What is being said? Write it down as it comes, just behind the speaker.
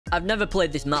I've never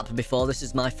played this map before. This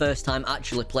is my first time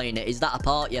actually playing it. Is that a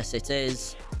part? Yes, it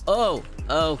is. Oh,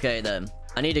 okay then.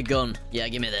 I need a gun. Yeah,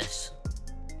 give me this.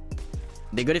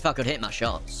 Be good if I could hit my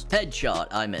shots. Headshot,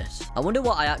 I missed. I wonder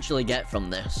what I actually get from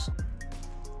this.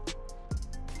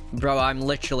 Bro, I'm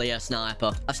literally a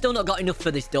sniper. I've still not got enough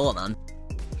for this door, man.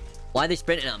 Why are they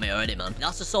sprinting at me already, man?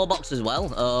 That's a soul box as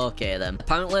well? Okay, then.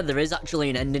 Apparently, there is actually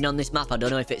an ending on this map. I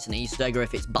don't know if it's an Easter egg or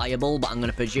if it's buyable, but I'm going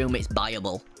to presume it's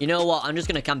buyable. You know what? I'm just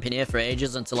going to camp in here for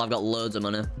ages until I've got loads of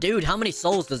money. Dude, how many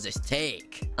souls does this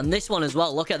take? And this one as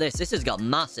well. Look at this. This has got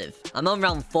massive. I'm on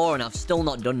round 4 and I've still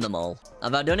not done them all.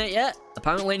 Have I done it yet?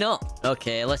 Apparently not.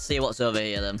 Okay, let's see what's over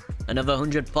here then. Another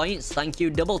 100 points. Thank you,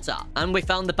 double tap. And we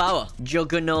found the power.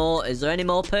 Juggernaut. Is there any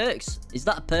more perks? Is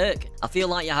that a perk? I feel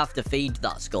like you have to feed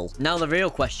that skull. Now the real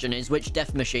question is, which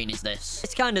death machine is this?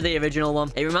 It's kind of the original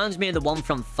one. It reminds me of the one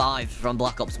from 5 from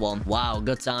Black Ops 1. Wow,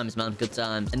 good times, man. Good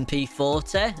times.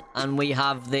 MP40. And we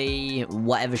have the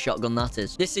whatever shotgun that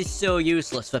is. This is so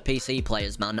useless for PC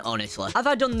players, man, honestly. Have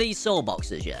I done these soul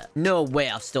boxes yet? No way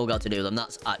I've still got to do them.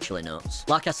 That's actually nuts.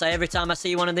 Like I say, every time I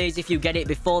see one of these, if you get it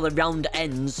before the round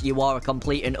ends, you are a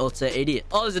complete and utter idiot.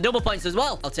 Oh, there's a double points as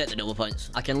well. I'll take the double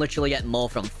points. I can literally get more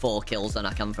from 4 kills than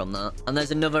I can from that. And there's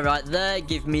another right there.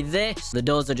 Give me this. The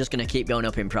doors are just going to keep going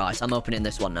up in price. I'm opening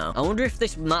this one now. I wonder if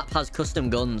this map has custom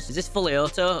guns. Is this fully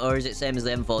auto or is it same as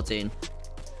the M14?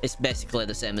 It's basically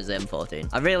the same as the M14.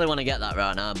 I really want to get that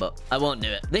right now, but I won't do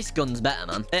it. This gun's better,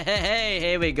 man. Hey,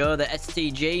 here we go. The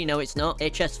STG. No, it's not.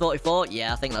 HS44.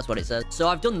 Yeah, I think that's what it says. So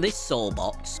I've done this soul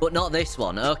box, but not this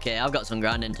one. Okay, I've got some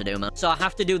grinding to do, man. So I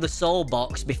have to do the soul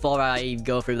box before I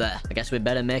go through there. I guess we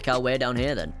better make our way down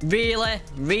here then. Really?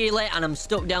 Really? And I'm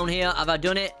stuck down here. Have I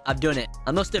done it? I've done it.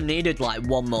 I must have needed like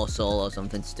one more soul or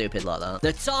something stupid like that.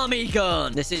 The Tommy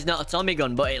gun. This is not a Tommy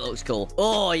gun, but it looks cool.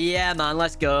 Oh, yeah, man.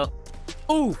 Let's go.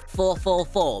 Ooh,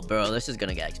 444, bro. This is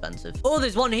gonna get expensive. Oh,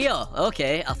 there's one here.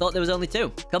 Okay, I thought there was only 2.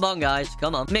 Come on, guys.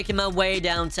 Come on. Making my way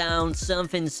downtown.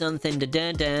 Something.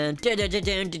 Get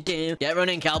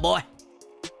running, cowboy.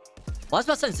 Why's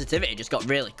my sensitivity just got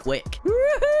really quick?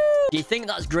 Do you think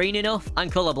that's green enough? I'm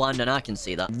colorblind and I can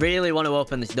see that. Really want to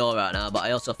open this door right now, but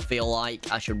I also feel like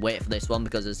I should wait for this one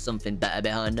because there's something better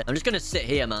behind it. I'm just going to sit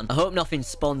here, man. I hope nothing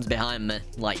spawns behind me,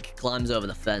 like climbs over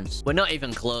the fence. We're not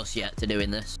even close yet to doing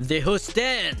this. The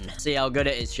Hustain. See how good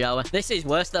it is, shall we? This is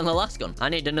worse than the last gun. I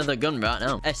need another gun right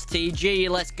now. STG,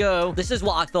 let's go. This is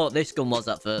what I thought this gun was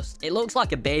at first. It looks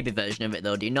like a baby version of it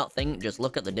though. Do you not think? Just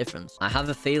look at the difference. I have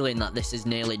a feeling that this is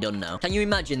nearly done now. Can you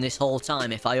imagine this whole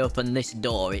time if I open this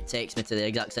door, it takes me to the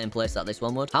exact same place that this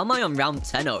one would? How am I on round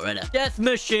 10 already? Death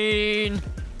machine!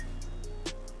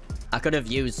 I could have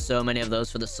used so many of those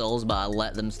for the souls, but I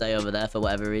let them stay over there for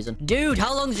whatever reason. Dude,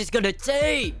 how long is this gonna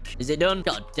take? Is it done?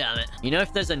 God damn it. You know,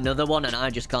 if there's another one and I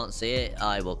just can't see it,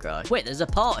 I will cry. Wait, there's a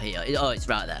part here. Oh, it's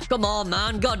right there. Come on,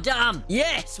 man. God damn.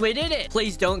 Yes, we did it.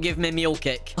 Please don't give me mule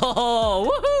kick.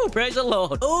 Oh, woohoo. Praise the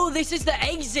Lord. Oh, this is the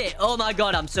exit. Oh my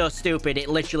God, I'm so stupid. It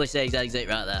literally says exit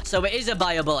right there. So it is a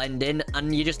viable ending,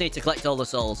 and you just need to collect all the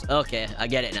souls. Okay, I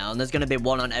get it now. And there's gonna be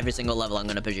one on every single level, I'm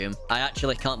gonna presume. I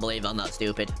actually can't believe I'm that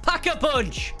stupid.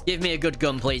 Pack-a-punch! Give me a good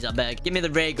gun, please, I beg. Give me the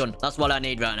ray gun. That's what I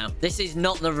need right now. This is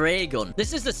not the ray gun.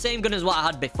 This is the same gun as what I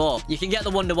had before. You can get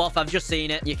the Wonder Waff. I've just seen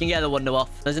it. You can get the Wonder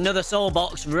Waff. There's another soul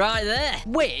box right there.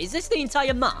 Wait, is this the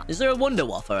entire map? Is there a Wonder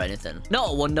Waff or anything? Not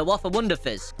a Wonder Waff, a Wonder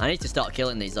Fizz. I need to start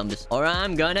killing these zombies, or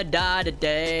I'm gonna die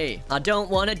today. I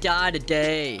don't want to die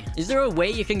today. Is there a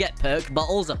way you can get perk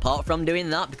bottles apart from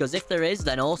doing that? Because if there is,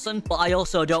 then awesome. But I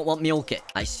also don't want mule kick.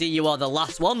 I see you are the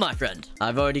last one, my friend.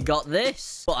 I've already got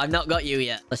this, but I've not got you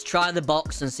yet. Let's try the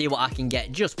box and see what I can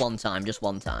get just one time. Just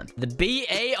one time. The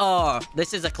BAR.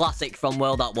 This is a classic from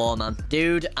World at War, man.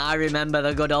 Dude, I remember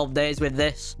the good old days with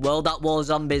this. World at War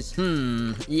zombies.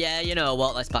 Yeah, you know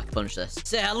what? Let's pack a punch this.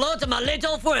 Say hello to my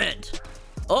little friend.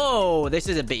 Oh, this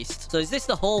is a beast. So is this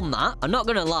the whole map? I'm not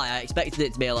gonna lie, I expected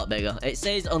it to be a lot bigger. It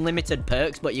says unlimited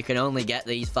perks, but you can only get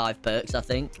these 5 perks, I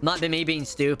think. Might be me being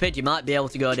stupid. You might be able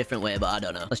to go a different way, but I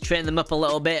don't know. Let's train them up a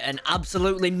little bit and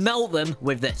absolutely melt them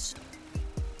with this.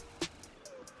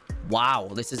 Wow,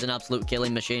 this is an absolute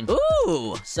killing machine.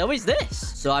 Ooh, so is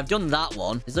this. So I've done that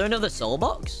one. Is there another soul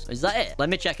box? Is that it? Let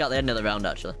me check out the end of the round,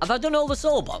 actually. Have I done all the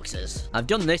soul boxes? I've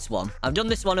done this one. I've done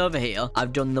this one over here.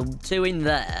 I've done the 2 in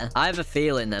there. I have a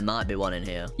feeling there might be one in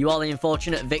here. You are the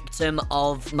unfortunate victim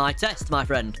of my test, my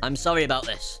friend. I'm sorry about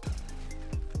this.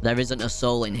 There isn't a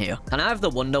soul in here. Can I have the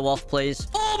Wonder Waff, please?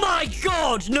 Oh my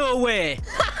God, no way.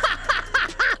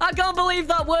 I I can't believe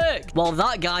that worked. Well,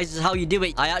 that, guys, is how you do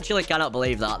it. I actually cannot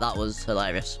believe that. That was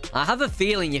hilarious. I have a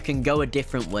feeling you can go a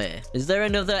different way. Is there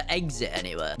another exit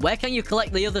anywhere? Where can you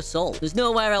collect the other soul? There's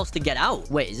nowhere else to get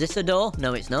out. Wait, is this a door?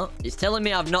 No, it's not. It's telling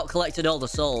me I've not collected all the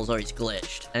souls or it's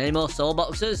glitched. Any more soul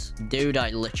boxes? Dude, I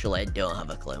literally don't have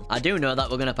a clue. I do know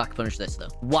that we're gonna pack punch this, though.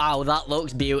 Wow, that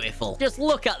looks beautiful. Just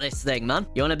look at this thing, man.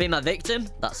 You wanna be my victim?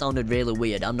 That sounded really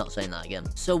weird. I'm not saying that again.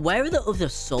 So where are the other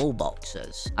soul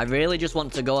boxes? I really just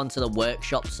want to go onto the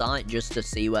workshop site just to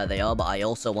see where they are, but I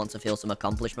also want to feel some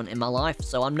accomplishment in my life,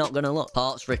 so I'm not gonna look.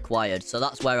 Parts required. So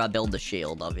that's where I build the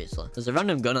shield, obviously. There's a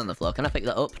random gun on the floor. Can I pick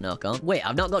that up? No, I can't. Wait,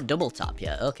 I've not got double tap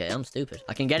yet. Okay, I'm stupid.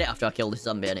 I can get it after I kill this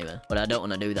zombie anyway, but I don't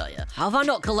want to do that yet. Have I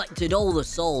not collected all the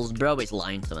souls? Bro, it's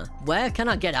lying to me. Where can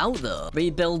I get out, though?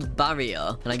 Rebuild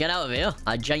barrier. Can I get out of here?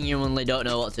 I genuinely don't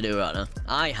know what to do right now.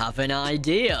 I have an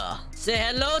idea. Say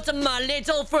hello to my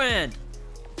little friend.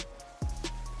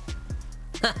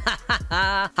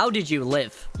 How did you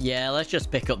live? Yeah, let's just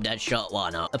pick up Deadshot,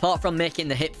 why not? Apart from making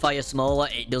the hip fire smaller,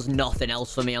 it does nothing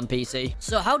else for me on PC.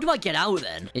 So how do I get out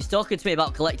then? He's talking to me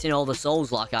about collecting all the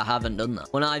souls like I haven't done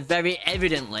that, when I very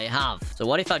evidently have. So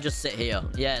what if I just sit here?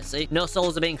 Yeah, see? No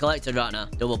souls are being collected right now.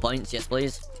 Double points, yes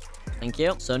please. Thank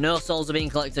you. So no souls are being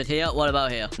collected here. What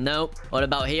about here? Nope. What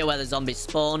about here where the zombies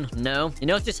spawn? No. You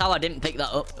notice how I didn't pick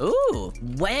that up? Ooh.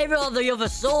 Where are the other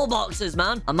soul boxes,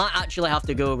 man? I might actually have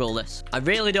to Google this. I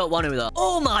really don't want to, though.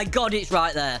 Oh my god, it's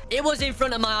right there. It was in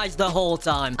front of my eyes the whole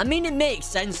time. I mean, it makes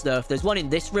sense, though. If there's one in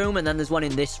this room and then there's one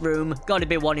in this room, gotta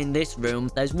be one in this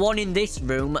room. There's one in this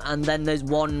room and then there's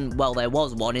one... Well, there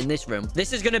was one in this room.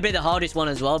 This is gonna be the hardest one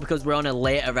as well because we're on a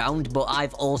later round, but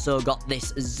I've also got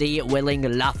this Z-Willing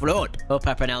Lafroad. Hope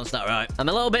I pronounced that right. I'm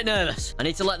a little bit nervous. I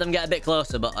need to let them get a bit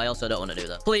closer, but I also don't want to do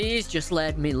that. Please, just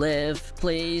let me live.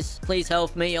 Please. Please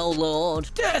help me, oh lord.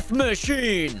 Death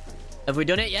machine! Have we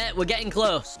done it yet? We're getting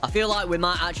close. I feel like we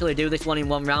might actually do this one in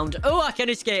one round. Oh, I can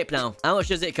escape now. How much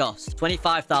does it cost?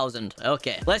 25,000.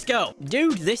 Okay, let's go.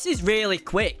 Dude, this is really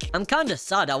quick. I'm kind of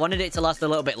sad. I wanted it to last a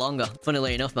little bit longer.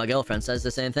 Funnily enough, my girlfriend says the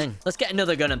same thing. Let's get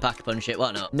another gun and pack a punch it.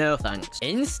 Why not? No, thanks.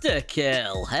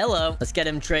 Insta-kill. Hello. Let's get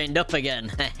him trained up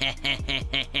again.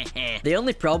 The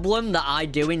only problem that I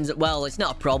do in... Well, it's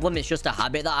not a problem. It's just a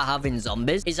habit that I have in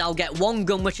zombies. Is I'll get one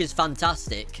gun, which is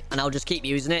fantastic. And I'll just keep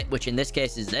using it, which in this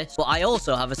case is this. But I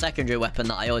also have a secondary weapon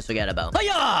that I always forget about.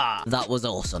 Hiya! That was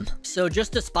awesome. So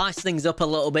just to spice things up a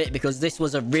little bit, because this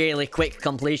was a really quick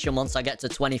completion once I get to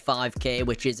 25k,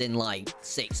 which is in like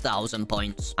 6,000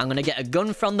 points. I'm gonna get a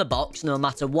gun from the box. No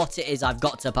matter what it is, I've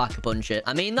got to pack a punch it.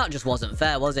 I mean, that just wasn't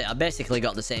fair, was it? I basically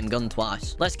got the same gun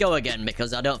twice. Let's go again,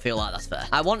 because I don't feel like that's fair.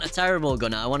 I want a terrible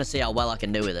gunner. I want to see how well I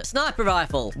can do with it. Sniper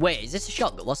rifle. Wait, is this a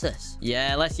shotgun? What's this?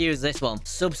 Yeah, let's use this one.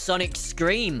 Subsonic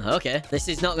scream. Okay. This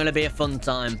is not going to be a fun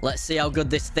time. Let's see how good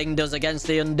this thing does against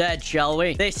the undead, shall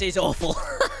we? This is awful.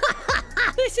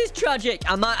 This is tragic.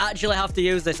 I might actually have to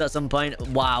use this at some point.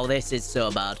 Wow, this is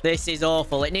so bad. This is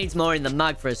awful. It needs more in the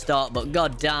mag for a start, but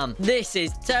goddamn, this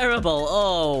is terrible.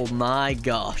 Oh my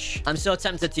gosh. I'm so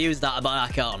tempted to use that, but I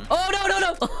can't. Oh, no, no,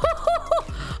 no.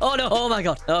 Oh, no. Oh, my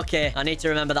God. Okay, I need to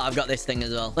remember that I've got this thing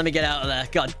as well. Let me get out of there.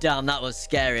 God damn, that was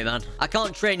scary, man. I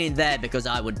can't train in there because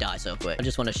I would die so quick. I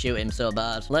just want to shoot him so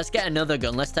bad. Let's get another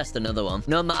gun. Let's test another one.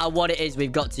 No matter what it is,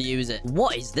 we've got to use it.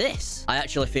 What is this? I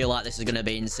actually feel like this is going to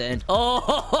be insane.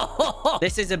 Oh,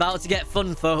 this is about to get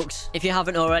fun, folks. If you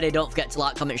haven't already, don't forget to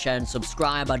like, comment, share, and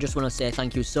subscribe. I just want to say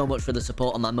thank you so much for the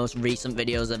support on my most recent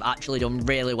videos. I've actually done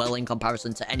really well in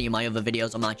comparison to any of my other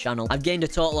videos on my channel. I've gained a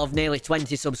total of nearly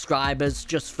 20 subscribers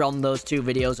just from those 2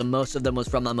 videos, and most of them was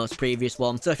from my most previous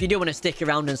one. So if you do want to stick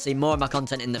around and see more of my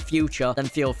content in the future, then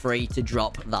feel free to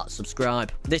drop that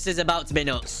subscribe. This is about to be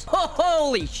nuts. Oh,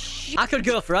 holy shit. I could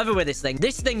go forever with this thing.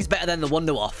 This thing's better than the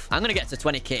Wonderwaff. I'm gonna get to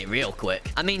 20k real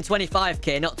quick. I mean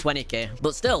 25k, not 20k.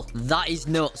 But still, that is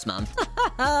nuts, man.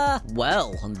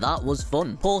 Well, that was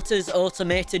fun. Porter's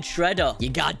automated shredder. You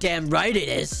goddamn right it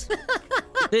is.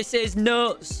 This is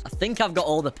nuts. I think I've got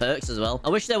all the perks as well. I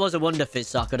wish there was a Wonder Fizz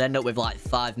so I could end up with like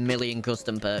 5 million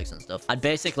custom perks and stuff. I'd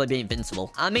basically be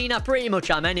invincible. I mean, I pretty much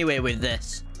am anyway with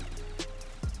this.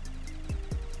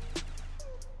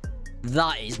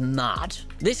 That is mad.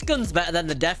 This gun's better than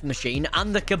the Death Machine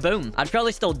and the Kaboom. I'd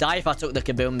probably still die if I took the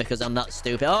Kaboom because I'm that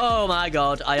stupid. Oh my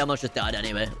god. I almost just died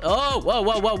anyway. Oh, whoa,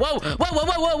 whoa, whoa, whoa. Whoa, whoa,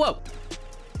 whoa, whoa, whoa.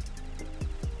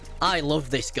 I love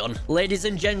this gun. Ladies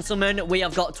and gentlemen, we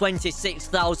have got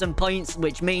 26,000 points,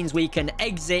 which means we can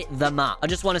exit the map. I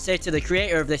just want to say to the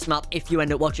creator of this map, if you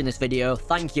end up watching this video,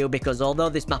 thank you, because although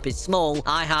this map is small,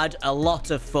 I had a lot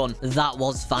of fun. That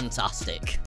was fantastic.